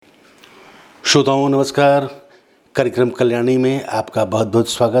श्रोताओं नमस्कार। कार्यक्रम कल्याणी में आपका बहुत बहुत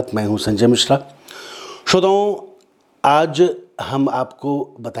स्वागत। मैं हूं संजय मिश्रा। श्रोताओं, आज हम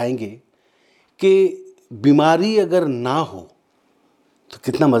आपको बताएंगे कि बीमारी अगर ना हो तो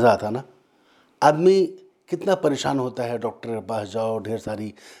कितना मज़ा आता ना। आदमी कितना परेशान होता है, डॉक्टर के पास जाओ, ढेर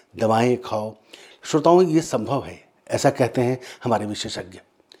सारी दवाएं खाओ। श्रोताओं, ये संभव है, ऐसा कहते हैं हमारे विशेषज्ञ,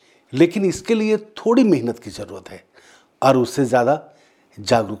 लेकिन इसके लिए थोड़ी मेहनत की ज़रूरत है और उससे ज़्यादा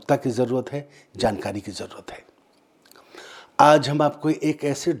जागरूकता की ज़रूरत है, जानकारी की ज़रूरत है। आज हम आपको एक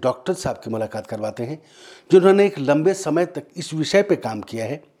ऐसे डॉक्टर साहब की मुलाकात करवाते हैं जिन्होंने एक लंबे समय तक इस विषय पे काम किया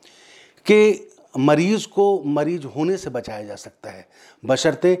है कि मरीज़ को मरीज होने से बचाया जा सकता है,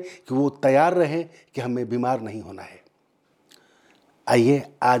 बशर्ते कि वो तैयार रहे कि हमें बीमार नहीं होना है। आइए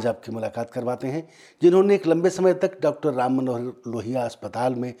आज आपकी मुलाकात करवाते हैं जिन्होंने एक लंबे समय तक डॉक्टर राम मनोहर लोहिया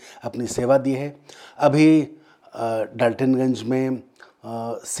अस्पताल में अपनी सेवा दी है। अभी डाल्टनगंज में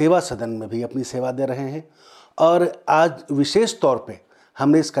सेवा सदन में भी अपनी सेवा दे रहे हैं और आज विशेष तौर पे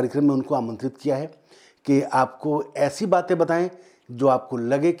हमने इस कार्यक्रम में उनको आमंत्रित किया है कि आपको ऐसी बातें बताएं जो आपको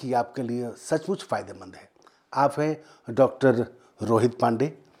लगे कि आपके लिए सचमुच फ़ायदेमंद है। आप हैं डॉक्टर रोहित पांडे।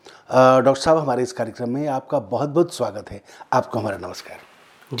 डॉक्टर साहब, हमारे इस कार्यक्रम में आपका बहुत बहुत स्वागत है। आपको हमारा नमस्कार।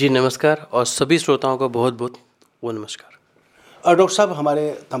 जी नमस्कार, और सभी श्रोताओं को बहुत बहुत वो नमस्कार। डॉक्टर साहब,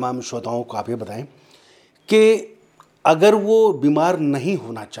 हमारे तमाम श्रोताओं को आप ये बताएं कि अगर वो बीमार नहीं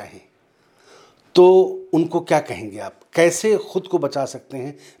होना चाहें तो उनको क्या कहेंगे आप? कैसे खुद को बचा सकते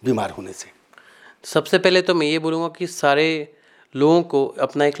हैं बीमार होने से? सबसे पहले तो मैं ये बोलूँगा कि सारे लोगों को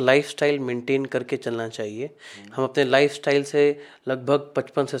अपना एक लाइफस्टाइल मेंटेन करके चलना चाहिए। हम अपने लाइफस्टाइल से लगभग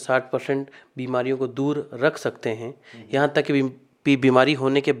 55 से 60% बीमारियों को दूर रख सकते हैं। यहाँ तक कि बीमारी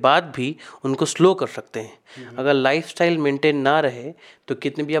होने के बाद भी उनको स्लो कर सकते हैं। अगर लाइफस्टाइल मेंटेन ना रहे तो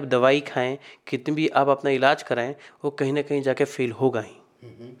कितनी भी आप दवाई खाएं, कितनी भी आप अपना इलाज कराएं, वो कहीं ना कहीं जाके फेल होगा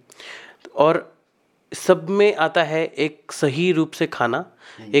ही। और सब में आता है एक सही रूप से खाना,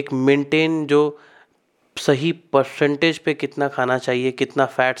 एक मेंटेन जो सही परसेंटेज पे कितना खाना चाहिए, कितना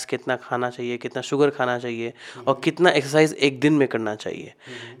फैट्स कितना खाना चाहिए, कितना शुगर खाना चाहिए और कितना एक्सरसाइज एक दिन में करना चाहिए।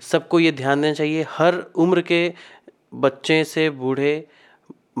 सबको ये ध्यान देना चाहिए। हर उम्र के बच्चे से बूढ़े,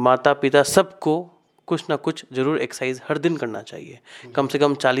 माता पिता, सबको कुछ ना कुछ ज़रूर एक्सरसाइज हर दिन करना चाहिए। कम से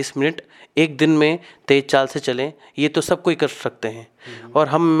कम 40 मिनट एक दिन में तेज चाल से चलें, ये तो सब कोई कर सकते हैं।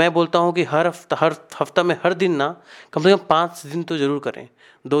 और मैं बोलता हूँ कि हर हफ्ता में हर दिन ना, कम से कम 5 दिन तो ज़रूर करें।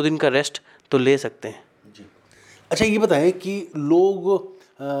 2 दिन का रेस्ट तो ले सकते हैं जी। अच्छा, ये बताएं कि लोग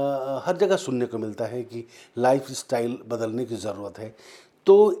हर जगह सुनने को मिलता है कि लाइफ स्टाइल बदलने की ज़रूरत है।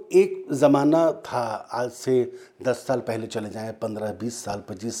 तो एक ज़माना था, आज से 10 साल पहले चले जाएं, 15, 20 साल,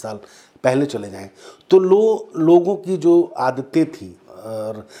 25 साल पहले चले जाएं, तो लोगों की जो आदतें थी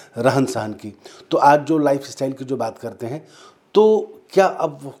और रहन सहन की, तो आज जो लाइफ स्टाइल की जो बात करते हैं, तो क्या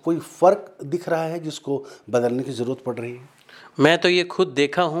अब कोई फ़र्क दिख रहा है जिसको बदलने की ज़रूरत पड़ रही है? मैं तो ये खुद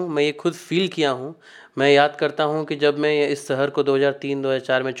देखा हूँ, मैं ये खुद फील किया हूँ। मैं याद करता हूँ कि जब मैं इस शहर को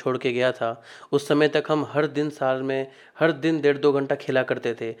 2003-2004 में छोड़ के गया था, उस समय तक हम हर दिन साल में हर दिन 1.5-2 घंटा खेला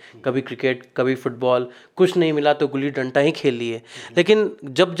करते थे। कभी क्रिकेट, कभी फुटबॉल, कुछ नहीं मिला तो गुल्ली डंडा ही खेल लिए। लेकिन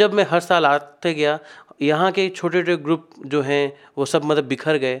जब जब मैं हर साल आते गया, यहाँ के छोटे छोटे ग्रुप जो हैं वो सब मतलब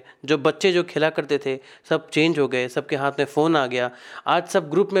बिखर गए। जो बच्चे जो खेला करते थे सब चेंज हो गए, सबके हाथ में फ़ोन आ गया। आज सब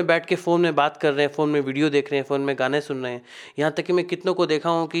ग्रुप में बैठ के फ़ोन में बात कर रहे हैं, फ़ोन में वीडियो देख रहे हैं, फ़ोन में गाने सुन रहे हैं। यहाँ तक कि मैं कितनों को देखा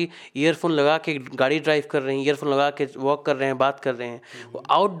हूँ कि ईयरफोन लगा के गाड़ी ड्राइव कर रहे हैं, ईयरफोन लगा के वॉक कर रहे हैं, बात कर रहे हैं। वो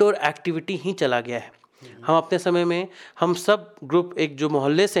आउटडोर एक्टिविटी ही चला गया है। हम अपने समय में हम सब ग्रुप एक जो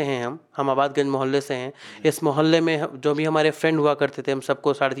मोहल्ले से हैं, हम आबादगंज मोहल्ले से हैं। इस मोहल्ले में जो भी हमारे फ्रेंड हुआ करते थे, हम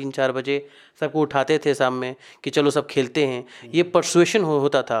सबको 3:30-4 बजे सबको उठाते थे शाम में कि चलो सब खेलते हैं। ये परसुएशन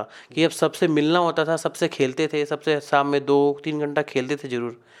होता था कि अब सबसे मिलना होता था, सबसे खेलते थे, सबसे शाम में 2-3 घंटा खेलते थे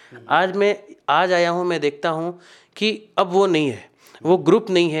ज़रूर। आज आया हूँ, मैं देखता हूँ कि अब वो नहीं है, वो ग्रुप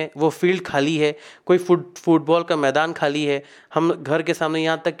नहीं है, वो फील्ड खाली है, कोई फुटबॉल का मैदान खाली है। हम घर के सामने,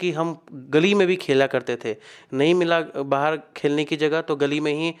 यहाँ तक कि हम गली में भी खेला करते थे, नहीं मिला बाहर खेलने की जगह तो गली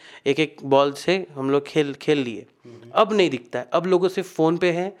में ही एक एक बॉल से हम लोग खेल लिए। अब नहीं दिखता है, अब लोगों सिर्फ फ़ोन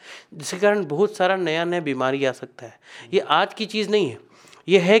पे है, जिसके कारण बहुत सारा नया नया बीमारी आ सकता है। ये आज की चीज़ नहीं है।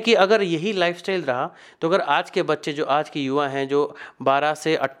 ये है कि अगर यही लाइफस्टाइल रहा तो अगर आज के बच्चे, जो आज के युवा हैं, जो 12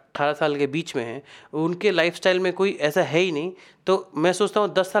 से 18 साल के बीच में हैं, उनके लाइफस्टाइल में कोई ऐसा है ही नहीं, तो मैं सोचता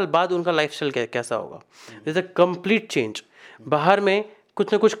हूँ 10 साल बाद उनका लाइफस्टाइल कैसा होगा। जैसे कंप्लीट चेंज। बाहर में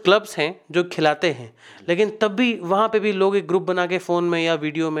कुछ ना कुछ क्लब्स हैं जो खिलाते हैं, लेकिन तब भी वहाँ पे भी लोग एक ग्रुप बना के फ़ोन में या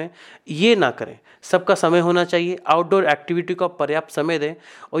वीडियो में, ये ना करें। सबका समय होना चाहिए, आउटडोर एक्टिविटी को पर्याप्त समय दें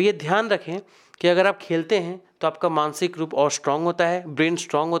और ये ध्यान रखें कि अगर आप खेलते हैं तो आपका मानसिक रूप और स्ट्रांग होता है, ब्रेन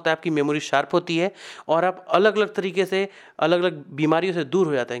स्ट्रांग होता है, आपकी मेमोरी शार्प होती है और आप अलग अलग तरीके से अलग अलग बीमारियों से दूर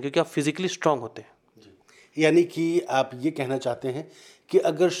हो जाते हैं क्योंकि आप फिजिकली स्ट्रांग होते हैं। यानी कि आप ये कहना चाहते हैं कि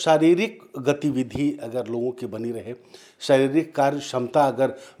अगर शारीरिक गतिविधि अगर लोगों की बनी रहे, शारीरिक कार्य क्षमता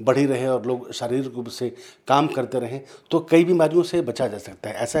अगर बढ़ी रहे और लोग शारीरिक रूप से काम करते रहें तो कई बीमारियों से बचा जा सकता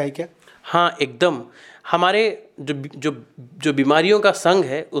है, ऐसा है क्या? हाँ, एकदम। हमारे जो जो जो बीमारियों का संघ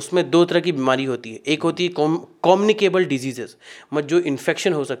है उसमें दो तरह की बीमारी होती है। एक होती है कम्युनिकेबल डिजीजेस, मतलब जो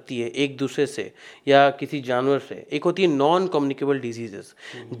इन्फेक्शन हो सकती है एक दूसरे से या किसी जानवर से। एक होती है नॉन कम्युनिकेबल डिजीजेस,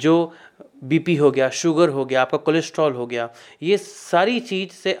 जो बीपी हो गया, शुगर हो गया, आपका कोलेस्ट्रॉल हो गया। ये सारी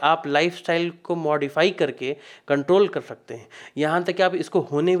चीज़ से आप लाइफस्टाइल को मॉडिफाई करके कंट्रोल कर सकते हैं। यहाँ तक कि आप इसको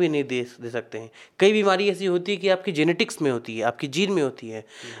होने भी नहीं दे सकते हैं। कई बीमारी ऐसी होती है कि आपकी जेनेटिक्स में होती है, आपकी जीन में होती है,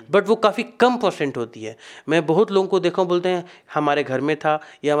 बट वो काफ़ी कम परसेंट होती है। मैं बहुत लोगों को देखा हूँ, बोलते हैं हमारे घर में था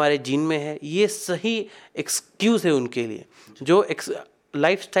या हमारे जीन में है। ये सही एक्सक्यूज़ है उनके लिए जो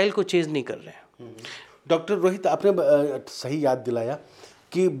लाइफस्टाइल को चेंज नहीं कर रहे हैं। डॉक्टर रोहित, आपने सही याद दिलाया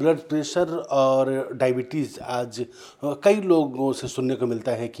कि ब्लड प्रेशर और डायबिटीज़ आज कई लोगों से सुनने को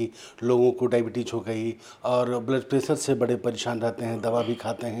मिलता है कि लोगों को डायबिटीज़ हो गई और ब्लड प्रेशर से बड़े परेशान रहते हैं, दवा भी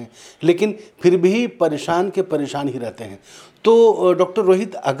खाते हैं, लेकिन फिर भी परेशान ही रहते हैं। तो डॉक्टर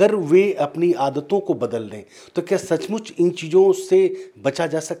रोहित, अगर वे अपनी आदतों को बदल लें तो क्या सचमुच इन चीज़ों से बचा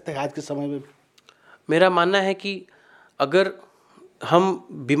जा सकता है आज के समय में? मेरा मानना है कि अगर हम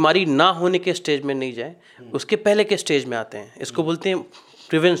बीमारी ना होने के स्टेज में नहीं जाए, उसके पहले के स्टेज में आते हैं, इसको बोलते हैं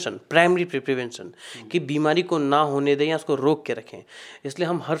प्रिवेंशन, प्राइमरी प्रिवेंशन, कि बीमारी को ना होने दें या उसको रोक के रखें। इसलिए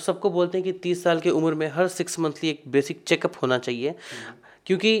हम हर सबको बोलते हैं कि 30 साल की उम्र में हर 6 मंथली एक बेसिक चेकअप होना चाहिए,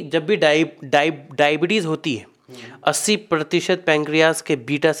 क्योंकि जब भी डायबिटीज़ होती है 80% पैंक्रियाज के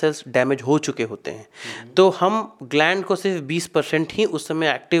बीटा सेल्स डैमेज हो चुके होते हैं। तो हम ग्लैंड को सिर्फ 20% ही उस समय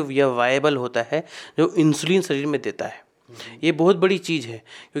एक्टिव या वायबल होता है जो इंसुलिन शरीर में देता है। ये बहुत बड़ी चीज़ है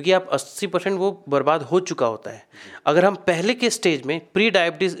क्योंकि आप 80% वो बर्बाद हो चुका होता है। अगर हम पहले के स्टेज में, प्री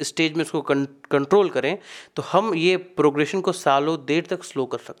डायबिटीज़ स्टेज में उसको कंट्रोल करें तो हम ये प्रोग्रेशन को सालों देर तक स्लो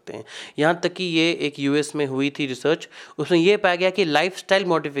कर सकते हैं। यहाँ तक कि ये एक यूएस में हुई थी रिसर्च, उसमें ये पाया गया कि लाइफस्टाइल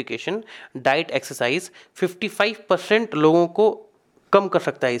मॉडिफिकेशन, डाइट, एक्सरसाइज 55% लोगों को कम कर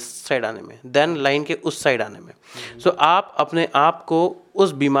सकता है इस साइड आने में देन लाइन के उस साइड आने में। सो आप अपने आप को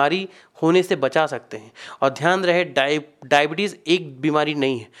उस बीमारी होने से बचा सकते हैं। और ध्यान रहे, डायबिटीज़ एक बीमारी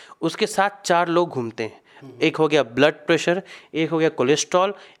नहीं है, उसके साथ 4 लोग घूमते हैं। एक हो गया ब्लड प्रेशर, एक हो गया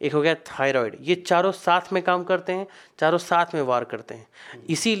कोलेस्ट्रॉल, एक हो गया थायराइड। ये चारों साथ में काम करते हैं, चारों साथ में वार करते हैं।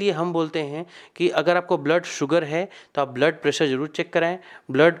 इसीलिए हम बोलते हैं कि अगर आपको ब्लड शुगर है तो आप ब्लड प्रेशर ज़रूर चेक कराएं,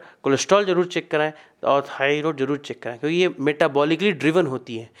 ब्लड कोलेस्ट्रॉल ज़रूर चेक कराएं और थायराइड ज़रूर चेक कराएं, क्योंकि ये मेटाबॉलिकली ड्रिवन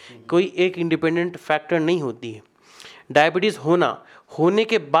होती है, कोई एक इंडिपेंडेंट फैक्टर नहीं होती है। डायबिटीज़ होने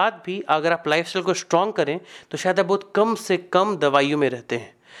के बाद भी अगर आप लाइफस्टाइल को स्ट्रॉन्ग करें तो शायद आप बहुत कम से कम दवाइयों में रहते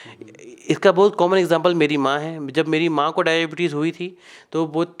हैं। इसका बहुत कॉमन एग्जांपल मेरी माँ है। जब मेरी माँ को डायबिटीज़ हुई थी तो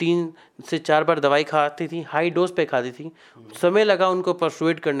वो 3 से 4 बार दवाई खाती थी, हाई डोज पे खाती थी। समय लगा उनको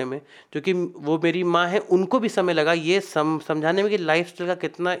परसुएड करने में, क्योंकि वो मेरी माँ है, उनको भी समय लगा ये समझाने में कि लाइफस्टाइल का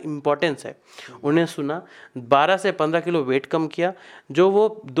कितना इम्पोर्टेंस है। उन्हें सुना, 12 से 15 किलो वेट कम किया। जो वो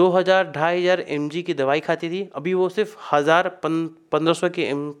 2000-2500 mg की दवाई खाती थी, अभी वो सिर्फ 1000-1500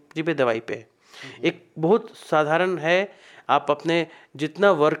 की mg पे दवाई पे है। एक बहुत साधारण है, आप अपने जितना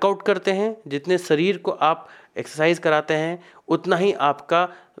वर्कआउट करते हैं, जितने शरीर को आप एक्सरसाइज कराते हैं, उतना ही आपका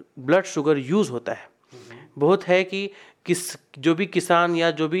ब्लड शुगर यूज़ होता है। बहुत है कि जो भी किसान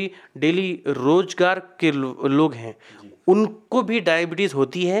या जो भी डेली रोजगार के लोग हैं, उनको भी डायबिटीज़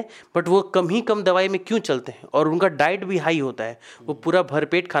होती है, बट वो कम दवाई में क्यों चलते हैं और उनका डाइट भी हाई होता है। वो पूरा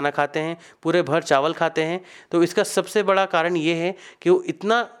भरपेट खाना खाते हैं, पूरे भर चावल खाते हैं। तो इसका सबसे बड़ा कारण ये है कि वो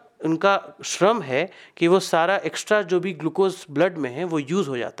इतना उनका श्रम है कि वो सारा एक्स्ट्रा जो भी ग्लूकोज ब्लड में है वो यूज़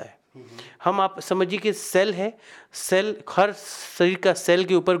हो जाता है। हम आप समझिए कि सेल है, सेल, हर शरीर का सेल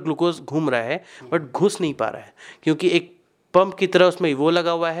के ऊपर ग्लूकोज घूम रहा है बट घुस नहीं पा रहा है, क्योंकि एक पंप की तरह उसमें वो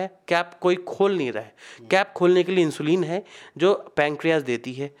लगा हुआ है, कैप कोई खोल नहीं रहा है। कैप खोलने के लिए इंसुलिन है जो पैंक्रियाज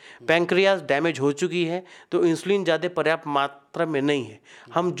देती है। पैंक्रियाज डैमेज हो चुकी है तो इंसुलिन ज़्यादा पर्याप्त मात्रा में नहीं है।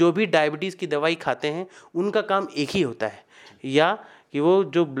 हम जो भी डायबिटीज़ की दवाई खाते हैं उनका काम एक ही होता है, या कि वो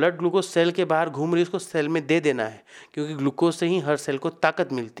जो ब्लड ग्लूकोज सेल के बाहर घूम रही है उसको सेल में दे देना है, क्योंकि ग्लूकोज से ही हर सेल को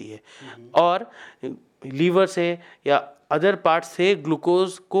ताकत मिलती है। और लीवर से या अदर पार्ट से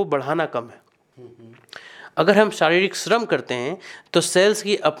ग्लूकोज को बढ़ाना कम है। अगर हम शारीरिक श्रम करते हैं तो सेल्स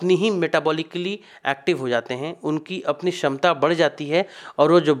की अपनी ही मेटाबॉलिकली एक्टिव हो जाते हैं, उनकी अपनी क्षमता बढ़ जाती है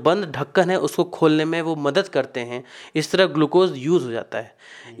और वो जो बंद ढक्कन है उसको खोलने में वो मदद करते हैं। इस तरह ग्लूकोज यूज़ हो जाता है।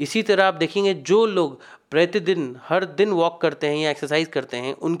 इसी तरह आप देखेंगे जो लोग प्रतिदिन हर दिन वॉक करते हैं या एक्सरसाइज करते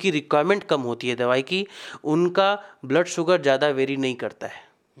हैं उनकी रिक्वायरमेंट कम होती है दवाई की, उनका ब्लड शुगर ज़्यादा वेरी नहीं करता है।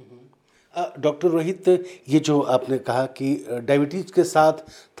 डॉक्टर रोहित, ये जो आपने कहा कि डायबिटीज़ के साथ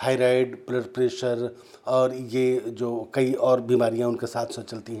थायराइड, ब्लड प्रेशर और ये जो कई और बीमारियां उनके साथ साथ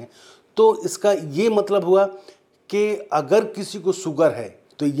चलती हैं, तो इसका ये मतलब हुआ कि अगर किसी को शुगर है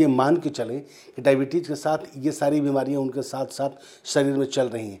तो ये मान के चलें कि डायबिटीज़ के साथ ये सारी बीमारियां उनके साथ साथ शरीर में चल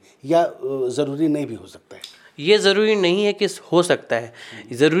रही हैं, या ज़रूरी नहीं भी हो सकता है? ये ज़रूरी नहीं है कि हो सकता है,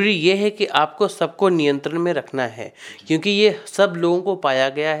 ज़रूरी ये है कि आपको सबको नियंत्रण में रखना है, क्योंकि ये सब लोगों को पाया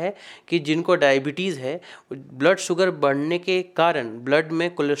गया है कि जिनको डायबिटीज़ है, ब्लड शुगर बढ़ने के कारण ब्लड में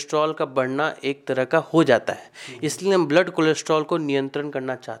कोलेस्ट्रॉल का बढ़ना एक तरह का हो जाता है। इसलिए हम ब्लड कोलेस्ट्रॉल को नियंत्रण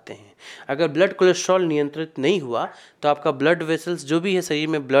करना चाहते हैं। अगर ब्लड कोलेस्ट्रॉल नियंत्रित नहीं हुआ तो आपका ब्लड वेसल्स जो भी है शरीर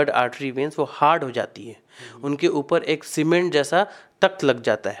में, ब्लड आर्टरी वेंस, वो हार्ड हो जाती है, उनके ऊपर एक सीमेंट जैसा तख्त लग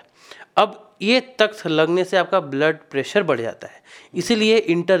जाता है। अब ये तख्त लगने से आपका ब्लड प्रेशर बढ़ जाता है, इसीलिए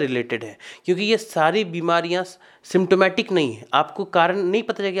इंटर रिलेटेड है, क्योंकि ये सारी बीमारियां सिम्टोमेटिक नहीं है। आपको कारण नहीं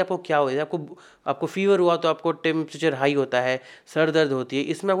पता चलेगा कि आपको क्या हुआ है। आपको फीवर हुआ तो आपको टेम्परेचर हाई होता है, सर दर्द होती है,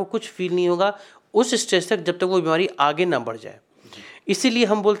 इसमें आपको कुछ फील नहीं होगा उस स्टेज तक जब तक वो बीमारी आगे ना बढ़ जाए। इसीलिए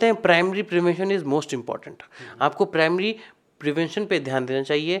हम बोलते हैं primary prevention is most important. आपको प्राइमरी प्रिवेंशन पे ध्यान देना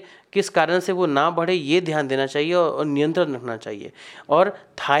चाहिए, किस कारण से वो ना बढ़े ये ध्यान देना चाहिए और नियंत्रण रखना चाहिए। और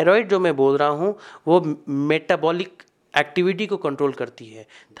थायराइड जो मैं बोल रहा हूँ वो मेटाबॉलिक एक्टिविटी को कंट्रोल करती है।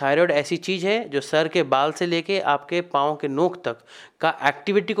 थायराइड ऐसी चीज़ है जो सर के बाल से लेके आपके पाँव के नोक तक का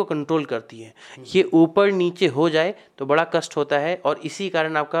एक्टिविटी को कंट्रोल करती है। ये ऊपर नीचे हो जाए तो बड़ा कष्ट होता है और इसी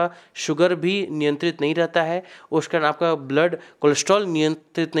कारण आपका शुगर भी नियंत्रित नहीं रहता है, उस कारण आपका ब्लड कोलेस्ट्रॉल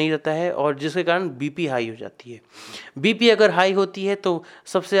नियंत्रित नहीं रहता है और जिसके कारण बीपी हाई हो जाती है। बीपी अगर हाई होती है तो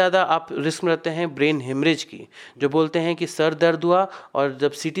सबसे ज़्यादा आप रिस्क में रहते हैं ब्रेन हेमरेज की, जो बोलते हैं कि सर दर्द हुआ और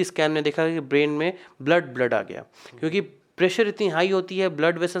जब सीटी स्कैन में देखा कि ब्रेन में ब्लड आ गया, क्योंकि प्रेशर इतनी हाई होती है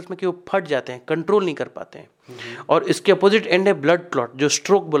ब्लड वेसल्स में कि वो फट जाते हैं, कंट्रोल नहीं कर पाते हैं। और इसके अपोजिट एंड है ब्लड क्लॉट, जो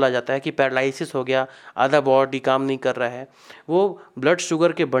स्ट्रोक बोला जाता है कि पैरालिसिस हो गया, आधा बॉडी काम नहीं कर रहा है। वो ब्लड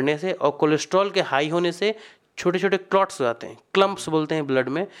शुगर के बढ़ने से और कोलेस्ट्रॉल के हाई होने से छोटे छोटे क्लॉट्स हो जाते हैं, क्लम्प्स बोलते हैं ब्लड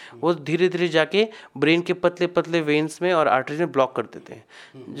में, वो धीरे धीरे जाके ब्रेन के पतले पतले वेन्स में और आर्टरीज में ब्लॉक कर देते हैं,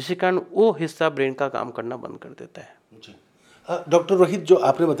 जिसके कारण वो हिस्सा ब्रेन का काम करना बंद कर देता है। जी डॉक्टर रोहित, जो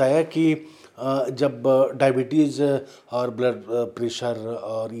आपने बताया कि जब डायबिटीज़ और ब्लड प्रेशर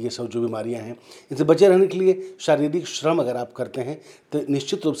और ये सब जो बीमारियां हैं, इनसे बचे रहने के लिए शारीरिक श्रम अगर आप करते हैं तो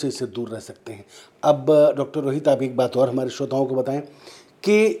निश्चित रूप से इससे दूर रह सकते हैं। अब डॉक्टर रोहित, आप एक बात और हमारे श्रोताओं को बताएं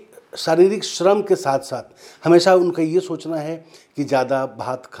कि शारीरिक श्रम के साथ साथ हमेशा उनका ये सोचना है कि ज़्यादा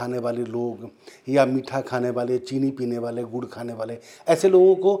भात खाने वाले लोग या मीठा खाने वाले, चीनी पीने वाले, गुड़ खाने वाले, ऐसे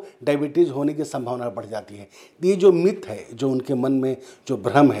लोगों को डायबिटीज़ होने की संभावना बढ़ जाती है। ये जो मिथ है, जो उनके मन में जो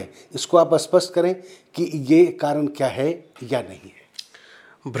भ्रम है, इसको आप स्पष्ट करें कि ये कारण क्या है या नहीं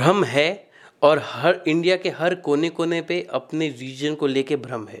है। भ्रम है और हर इंडिया के हर कोने कोने पे अपने रीजन को लेके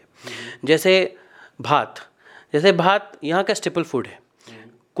भ्रम है। जैसे भात यहाँ का स्टेपल फूड है।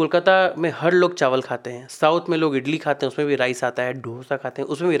 कोलकाता में हर लोग चावल खाते हैं, साउथ में लोग इडली खाते हैं, उसमें भी राइस आता है, डोसा खाते हैं,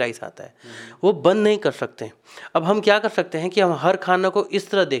 उसमें भी राइस आता है। वो बंद नहीं कर सकते। अब हम क्या कर सकते हैं कि हम हर खाना को इस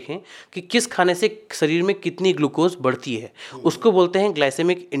तरह देखें कि किस खाने से शरीर में कितनी ग्लूकोज बढ़ती है, उसको बोलते हैं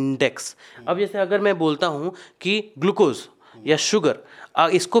ग्लाइसेमिक इंडेक्स। अब जैसे अगर मैं बोलता हूँ कि ग्लूकोज या शुगर,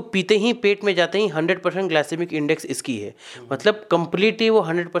 इसको पीते ही पेट में जाते ही 100% ग्लाइसेमिक इंडेक्स इसकी है, मतलब कंप्लीटली वो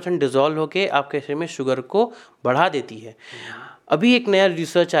 100% डिजॉल्व होकर आपके शरीर में शुगर को बढ़ा देती है। अभी एक नया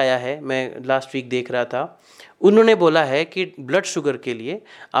रिसर्च आया है, मैं लास्ट वीक देख रहा था, उन्होंने बोला है कि ब्लड शुगर के लिए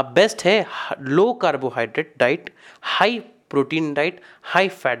आप बेस्ट है लो carbohydrate diet, high protein diet, high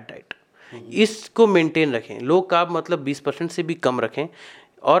fat diet, इसको मेंटेन रखें। लो कार्ब मतलब 20% से भी कम रखें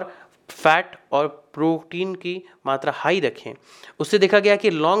और फैट और प्रोटीन की मात्रा हाई रखें। उससे देखा गया कि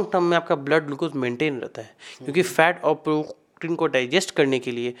लॉन्ग टर्म में आपका ब्लड ग्लूकोज मेंटेन रहता है, क्योंकि फैट और प्रोटीन को डाइजेस्ट करने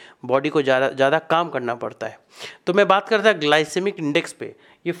के लिए बॉडी को ज़्यादा काम करना पड़ता है। तो मैं बात करता ग्लाइसेमिक इंडेक्स पे।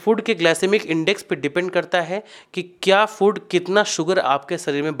 ये फूड के ग्लाइसेमिक इंडेक्स पे डिपेंड करता है कि क्या फूड कितना शुगर आपके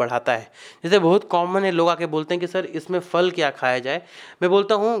शरीर में बढ़ाता है। जैसे बहुत कॉमन है, लोग आके बोलते हैं कि सर इसमें फल क्या खाया जाए। मैं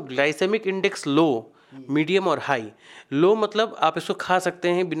बोलता हूँ ग्लाइसेमिक इंडेक्स लो, मीडियम और हाई। लो मतलब आप इसको खा सकते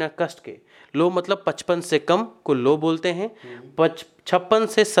हैं बिना कष्ट के। लो मतलब 55 से कम को लो बोलते हैं, 56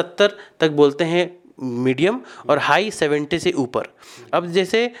 से 70 तक बोलते हैं मीडियम, और हाई 70 से ऊपर। अब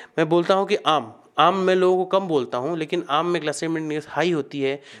जैसे मैं बोलता हूँ कि आम आम मैं लोगों को कम बोलता हूँ, लेकिन आम में ग्लाइसेमिक इंडेक्स हाई होती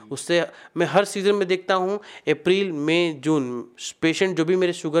है। उससे मैं हर सीज़न में देखता हूँ, अप्रैल मई जून पेशेंट जो भी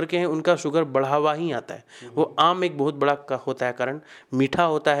मेरे शुगर के हैं उनका शुगर बढ़ा हुआ ही आता है। वो आम एक बहुत बड़ा होता है कारण, मीठा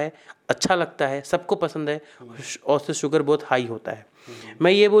होता है, अच्छा लगता है, सबको पसंद है, और उससे शुगर बहुत हाई होता है।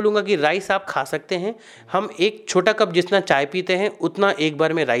 मैं ये बोलूँगा कि राइस आप खा सकते हैं। हम एक छोटा कप जितना चाय पीते हैं उतना एक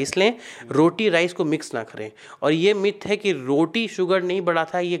बार में राइस लें, रोटी राइस को मिक्स ना करें। और ये मिथ है कि रोटी शुगर नहीं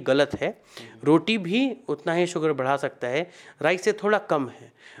बढ़ाता है, ये गलत है। रोटी भी उतना ही शुगर बढ़ा सकता है, राइस से थोड़ा कम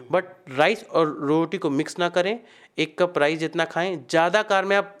है। बट राइस और रोटी को मिक्स ना करें, एक कप राइस जितना खाएं। ज़्यादा कार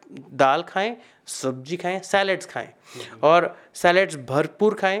में आप दाल खाएं, सब्जी खाएं, सैलेड्स खाएं, और सैलेड्स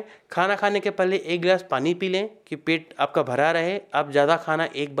भरपूर खाएं। खाना खाने के पहले 1 गिलास पानी पी लें कि पेट आपका भरा रहे। आप ज़्यादा खाना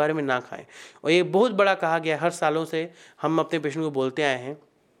एक बार में ना खाएं। और ये बहुत बड़ा कहा गया, हर सालों से हम अपने पेशेंट को बोलते आए हैं,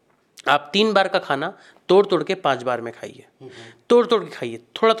 आप 3 बार का खाना तोड़ तोड़ के 5 बार में खाइए। तोड़ तोड़ के खाइए,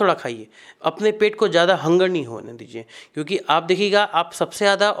 थोड़ा थोड़ा खाइए, अपने पेट को ज़्यादा हंगर नहीं होने दीजिए। क्योंकि आप देखिएगा, आप सबसे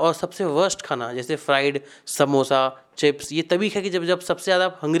ज़्यादा और सबसे वर्स्ट खाना जैसे फ्राइड, समोसा, चिप्स, ये तभी खाइए जब सबसे ज़्यादा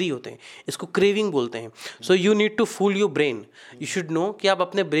आप हंग्री होते हैं। इसको क्रेविंग बोलते हैं। So you need to fool your brain. You should know कि आप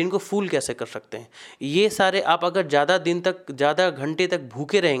अपने ब्रेन को फूल कैसे कर सकते हैं। ये सारे आप अगर ज़्यादा दिन तक, ज़्यादा घंटे तक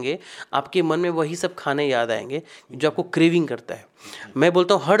भूखे रहेंगे, आपके मन में वही सब खाने याद आएंगे जो आपको क्रेविंग करता है। मैं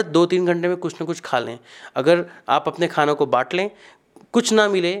बोलता हूँ हर 2-3 घंटे में कुछ ना कुछ खा लें। अगर आप अपने खानों को बांट लें, कुछ ना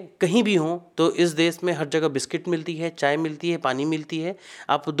मिले कहीं भी हो, तो इस देश में हर जगह बिस्किट मिलती है, चाय मिलती है, पानी मिलती है।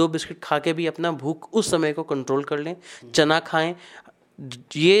 आप 2 बिस्किट खा के भी अपना भूख उस समय को कंट्रोल कर लें। चना खाएं,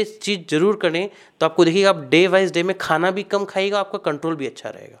 ये चीज़ ज़रूर करें, तो आपको देखिएगा आप डे वाइज डे में खाना भी कम खाइएगा, आपका कंट्रोल भी अच्छा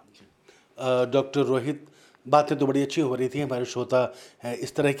रहेगा। डॉक्टर रोहित, बातें तो बड़ी अच्छी हो रही थी। हमारे श्रोता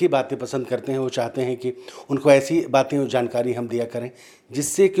इस तरह की बातें पसंद करते हैं। वो चाहते हैं कि उनको ऐसी बातें और जानकारी हम दिया करें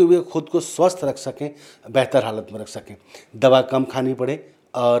जिससे कि वे खुद को स्वस्थ रख सकें, बेहतर हालत में रख सकें, दवा कम खानी पड़े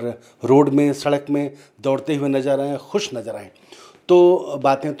और रोड में, सड़क में दौड़ते हुए नजर आएँ, खुश नज़र आएँ। तो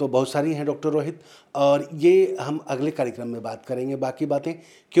बातें तो बहुत सारी हैं डॉक्टर रोहित, और ये हम अगले कार्यक्रम में बात करेंगे बाकी बातें,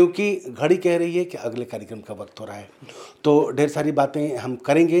 क्योंकि घड़ी कह रही है कि अगले कार्यक्रम का वक्त हो रहा है। तो ढेर सारी बातें हम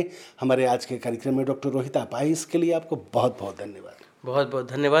करेंगे हमारे आज के कार्यक्रम में। डॉक्टर रोहित, आप आए, इसके लिए आपको बहुत बहुत धन्यवाद। बहुत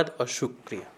बहुत धन्यवाद और शुक्रिया।